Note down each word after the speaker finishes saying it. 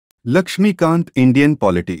Lakshmikant Indian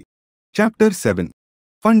Polity. Chapter 7.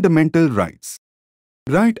 Fundamental Rights.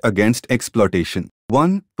 Right against exploitation.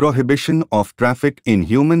 1. Prohibition of traffic in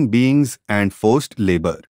human beings and forced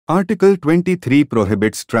labor. Article 23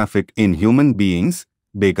 prohibits traffic in human beings,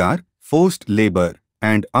 begar, forced labor,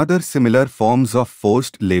 and other similar forms of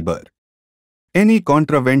forced labor. Any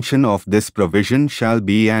contravention of this provision shall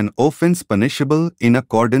be an offence punishable in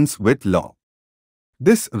accordance with law.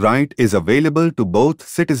 This right is available to both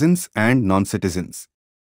citizens and non-citizens.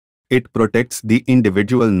 It protects the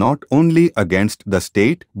individual not only against the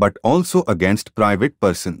state but also against private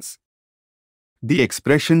persons. The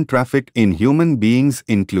expression traffic in human beings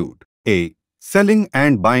include a. Selling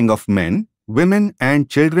and buying of men, women and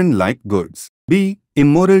children like goods. b.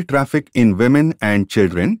 Immoral traffic in women and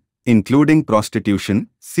children, including prostitution,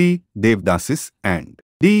 c. Devdasis, and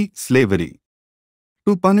d. Slavery.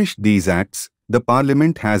 To punish these acts, the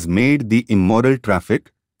Parliament has made the Immoral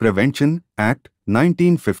Traffic Prevention Act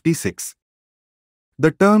 1956.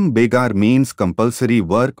 The term begar means compulsory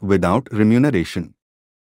work without remuneration.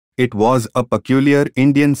 It was a peculiar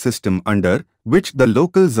Indian system under which the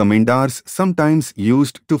local zamindars sometimes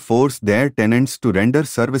used to force their tenants to render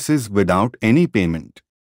services without any payment.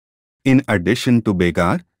 In addition to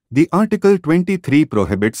begar, the Article 23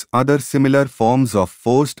 prohibits other similar forms of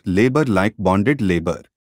forced labor like bonded labor.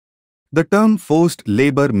 The term forced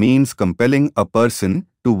labor means compelling a person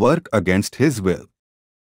to work against his will.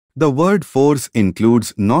 The word force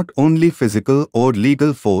includes not only physical or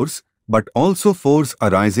legal force, but also force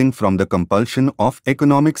arising from the compulsion of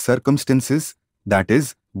economic circumstances, that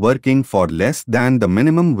is, working for less than the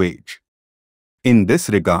minimum wage. In this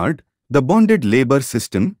regard, the Bonded Labor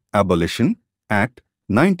System Abolition Act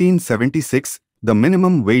 1976, the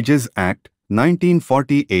Minimum Wages Act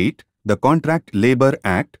 1948, the Contract Labor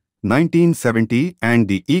Act 1970 and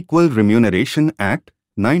the Equal Remuneration Act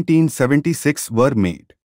 1976 were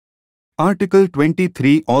made. Article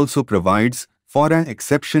 23 also provides for an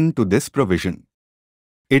exception to this provision.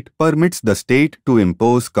 It permits the state to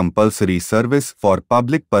impose compulsory service for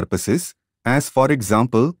public purposes, as for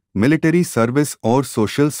example, military service or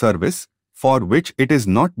social service, for which it is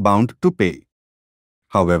not bound to pay.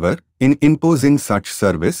 However, in imposing such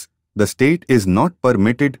service, the state is not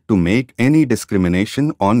permitted to make any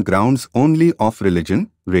discrimination on grounds only of religion,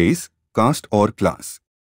 race, caste or class.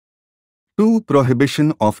 2.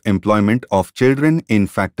 Prohibition of employment of children in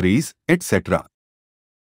factories, etc.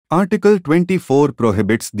 Article 24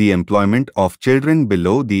 prohibits the employment of children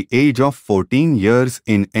below the age of 14 years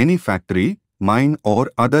in any factory, mine or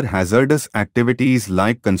other hazardous activities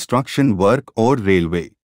like construction work or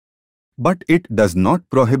railway. But it does not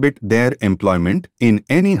prohibit their employment in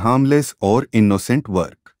any harmless or innocent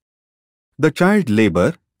work. The Child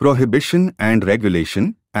Labour Prohibition and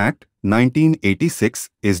Regulation Act 1986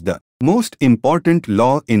 is the most important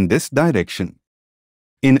law in this direction.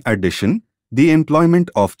 In addition, the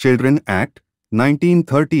Employment of Children Act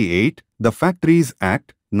 1938, the Factories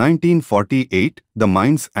Act 1948, the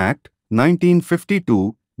Mines Act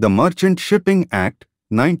 1952, the Merchant Shipping Act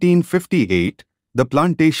 1958, the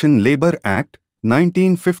Plantation Labour Act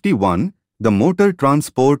 1951, the Motor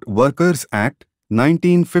Transport Workers Act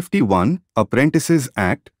 1951, Apprentices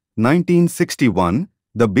Act 1961,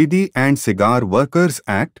 the Bidi and Cigar Workers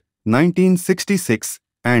Act 1966,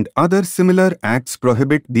 and other similar acts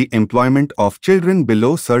prohibit the employment of children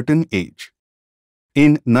below certain age.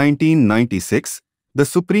 In 1996, the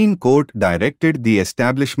Supreme Court directed the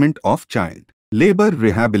establishment of Child Labour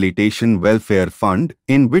Rehabilitation Welfare Fund,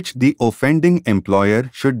 in which the offending employer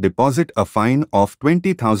should deposit a fine of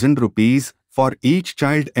 20,000 rupees for each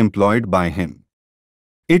child employed by him.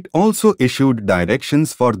 It also issued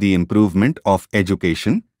directions for the improvement of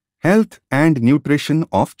education, health and nutrition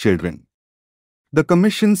of children. The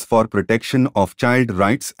Commissions for Protection of Child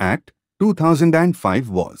Rights Act 2005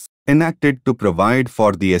 was enacted to provide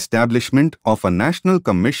for the establishment of a National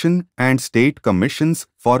Commission and State Commissions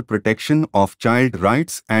for Protection of Child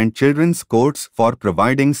Rights and Children's Courts for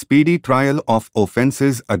providing speedy trial of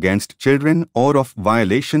offences against children or of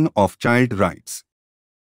violation of child rights.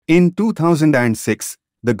 In 2006,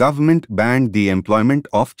 the government banned the employment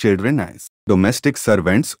of children as domestic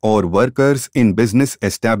servants or workers in business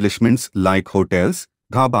establishments like hotels,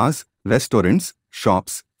 dhabas, restaurants,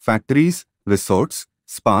 shops, factories, resorts,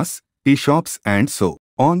 spas, tea shops and so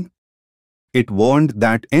on. It warned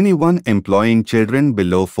that anyone employing children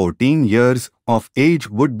below 14 years of age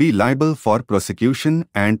would be liable for prosecution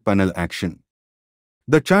and penal action.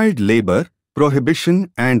 The Child Labour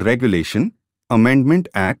Prohibition and Regulation Amendment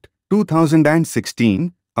Act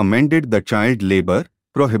 2016 amended the Child Labour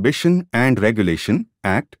Prohibition and Regulation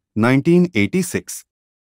Act 1986.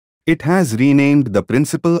 It has renamed the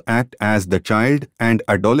Principal Act as the Child and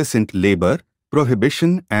Adolescent Labor,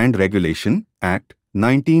 Prohibition and Regulation Act,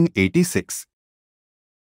 1986.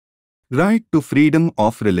 Right to freedom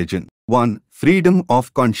of religion. 1. Freedom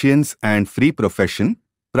of conscience and free profession,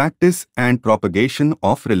 practice and propagation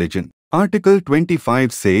of religion. Article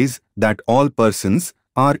 25 says that all persons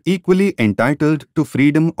are equally entitled to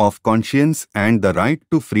freedom of conscience and the right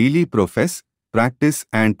to freely profess, practice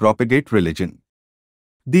and propagate religion.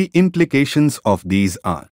 The implications of these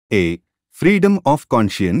are: A. Freedom of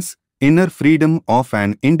conscience, inner freedom of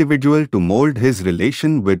an individual to mold his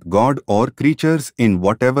relation with God or creatures in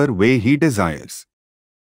whatever way he desires.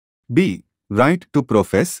 B. Right to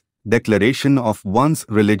profess, declaration of one's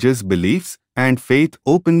religious beliefs and faith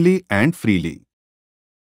openly and freely.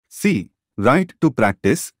 C. Right to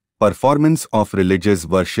practice, performance of religious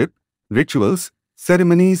worship, rituals,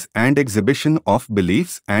 ceremonies and exhibition of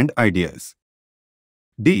beliefs and ideas.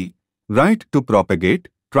 D. Right to propagate,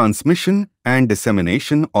 transmission and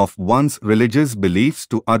dissemination of one's religious beliefs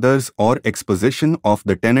to others or exposition of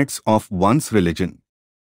the tenets of one's religion.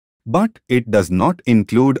 But it does not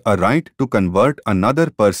include a right to convert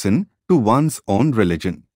another person to one's own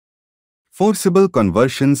religion. Forcible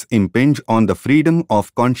conversions impinge on the freedom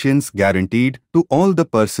of conscience guaranteed to all the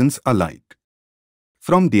persons alike.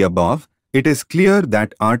 From the above, it is clear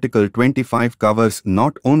that Article 25 covers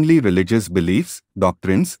not only religious beliefs,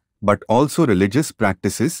 doctrines, but also religious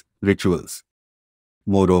practices, rituals.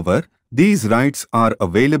 Moreover, these rights are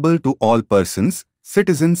available to all persons,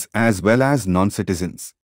 citizens as well as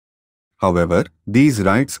non-citizens. However, these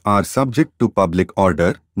rights are subject to public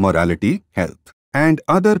order, morality, health, and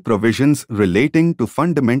other provisions relating to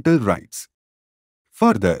fundamental rights.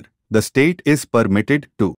 Further, the state is permitted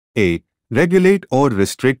to A. Regulate or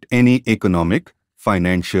restrict any economic,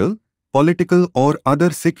 financial, political or other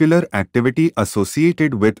secular activity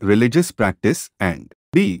associated with religious practice and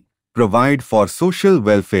B. Provide for social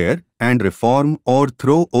welfare and reform or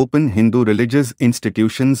throw open Hindu religious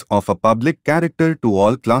institutions of a public character to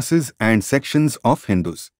all classes and sections of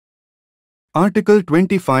Hindus. Article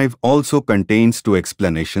 25 also contains two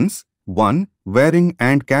explanations. 1. Wearing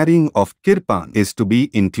and carrying of kirpan is to be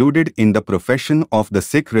included in the profession of the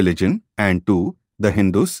Sikh religion, and 2. The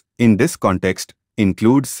Hindus, in this context,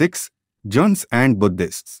 include Sikhs, Jains and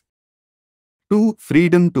Buddhists. 2.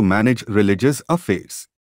 Freedom to manage religious affairs.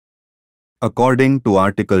 According to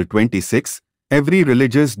Article 26, every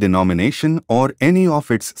religious denomination or any of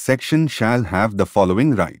its section shall have the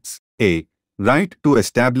following rights. A. Right to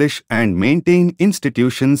establish and maintain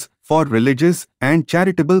institutions for religious and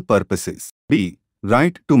charitable purposes. B.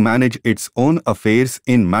 Right to manage its own affairs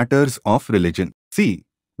in matters of religion. C.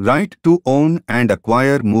 Right to own and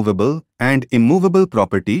acquire movable and immovable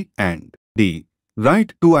property, and D.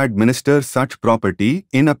 Right to administer such property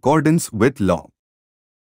in accordance with law.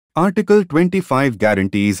 Article 25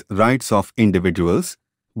 guarantees rights of individuals,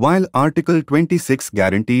 while Article 26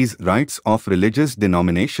 guarantees rights of religious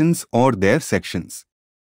denominations or their sections.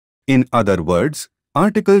 In other words,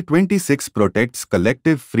 Article 26 protects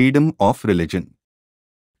collective freedom of religion.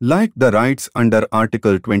 Like the rights under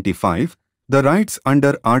Article 25, the rights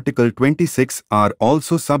under Article 26 are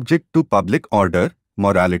also subject to public order,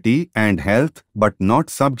 morality and health, but not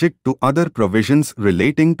subject to other provisions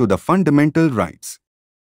relating to the fundamental rights.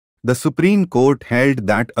 The Supreme Court held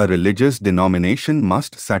that a religious denomination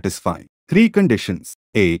must satisfy 3 conditions.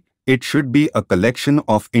 A. It should be a collection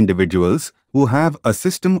of individuals who have a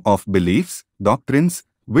system of beliefs, doctrines,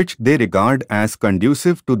 which they regard as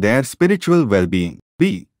conducive to their spiritual well-being.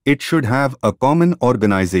 B. It should have a common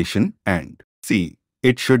organization, and C.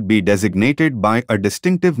 It should be designated by a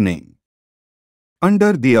distinctive name.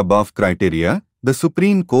 Under the above criteria, the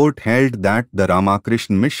Supreme Court held that the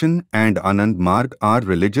Ramakrishna Mission and Anand Marg are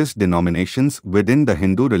religious denominations within the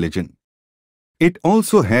Hindu religion. It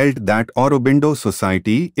also held that Aurobindo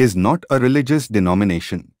Society is not a religious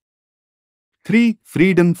denomination. 3.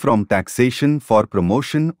 Freedom from taxation for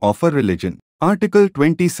promotion of a religion. Article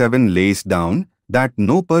 27 lays down that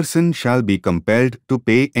no person shall be compelled to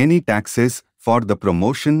pay any taxes for the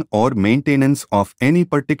promotion or maintenance of any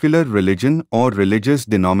particular religion or religious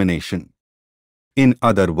denomination. In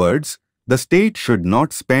other words, the state should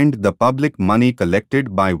not spend the public money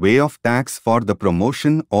collected by way of tax for the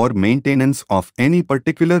promotion or maintenance of any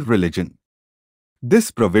particular religion.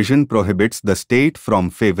 This provision prohibits the state from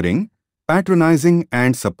favoring, patronizing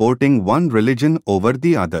and supporting one religion over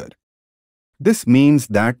the other. This means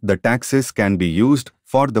that the taxes can be used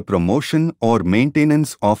for the promotion or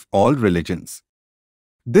maintenance of all religions.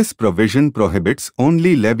 This provision prohibits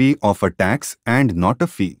only levy of a tax and not a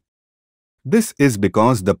fee. This is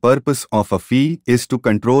because the purpose of a fee is to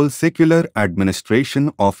control secular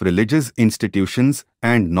administration of religious institutions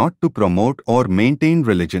and not to promote or maintain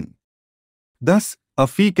religion. Thus, a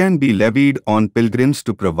fee can be levied on pilgrims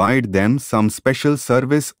to provide them some special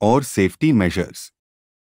service or safety measures.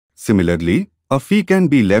 Similarly, a fee can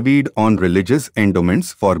be levied on religious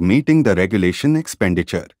endowments for meeting the regulation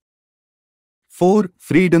expenditure. 4.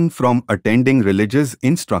 Freedom from attending religious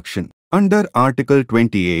instruction. Under Article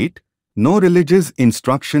 28, no religious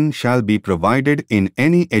instruction shall be provided in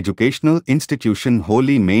any educational institution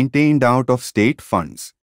wholly maintained out of state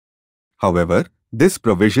funds. However, this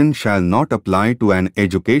provision shall not apply to an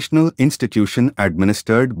educational institution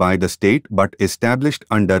administered by the state but established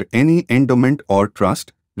under any endowment or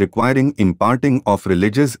trust, requiring imparting of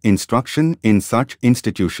religious instruction in such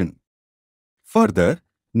institution. Further,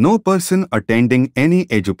 no person attending any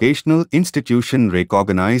educational institution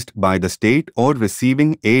recognized by the state or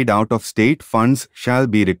receiving aid out of state funds shall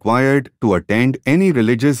be required to attend any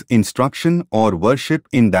religious instruction or worship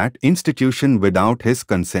in that institution without his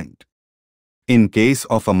consent. In case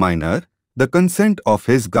of a minor, the consent of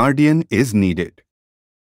his guardian is needed.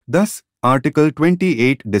 Thus, Article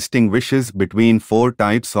 28 distinguishes between 4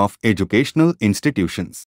 types of educational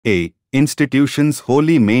institutions. A. Institutions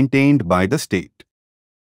wholly maintained by the state.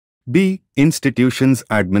 B. Institutions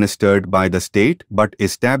administered by the state but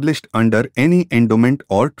established under any endowment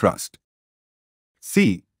or trust.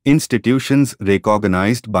 C. Institutions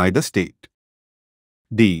recognized by the state.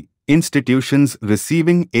 D. Institutions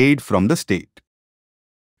receiving aid from the state.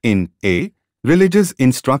 In A, religious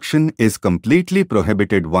instruction is completely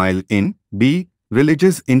prohibited, while in B,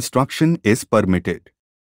 religious instruction is permitted.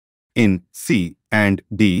 In C and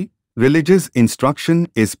D, religious instruction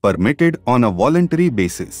is permitted on a voluntary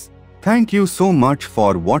basis. Thank you so much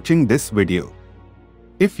for watching this video.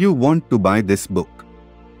 If you want to buy this book,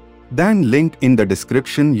 then link in the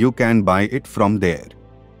description, you can buy it from there.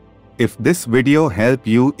 If this video helped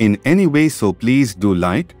you in any way, so please do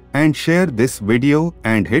like and share this video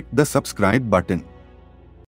and hit the subscribe button.